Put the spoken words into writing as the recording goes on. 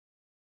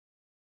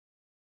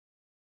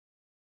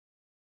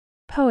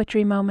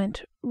Poetry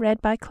Moment,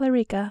 read by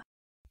Clarica.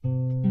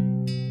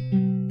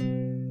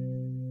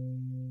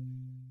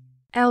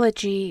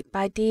 Elegy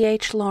by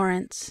D.H.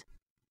 Lawrence.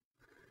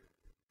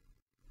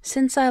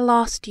 Since I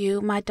lost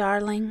you, my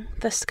darling,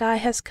 the sky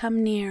has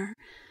come near,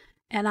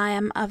 and I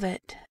am of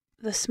it.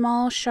 The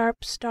small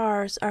sharp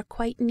stars are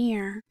quite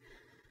near,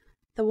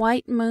 the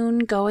white moon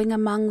going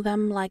among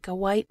them like a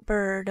white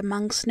bird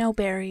among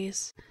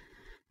snowberries,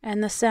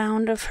 and the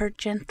sound of her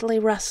gently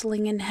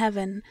rustling in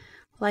heaven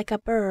like a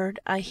bird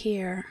I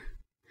hear.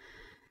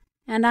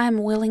 And I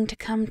am willing to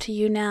come to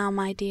you now,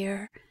 my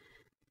dear,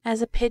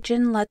 as a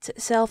pigeon lets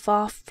itself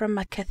off from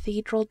a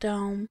cathedral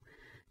dome,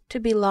 to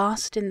be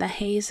lost in the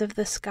haze of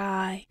the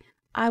sky.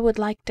 I would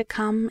like to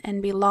come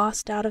and be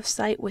lost out of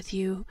sight with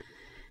you,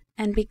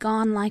 and be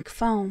gone like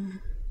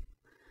foam.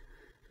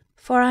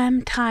 For I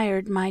am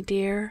tired, my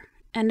dear,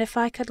 and if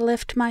I could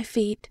lift my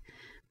feet,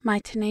 my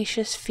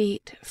tenacious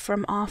feet,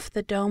 from off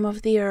the dome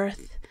of the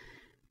earth,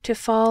 to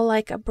fall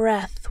like a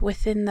breath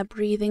within the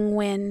breathing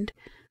wind,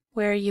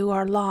 where you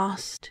are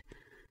lost,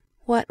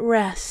 what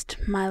rest,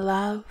 my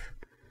love,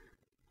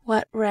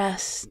 what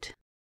rest!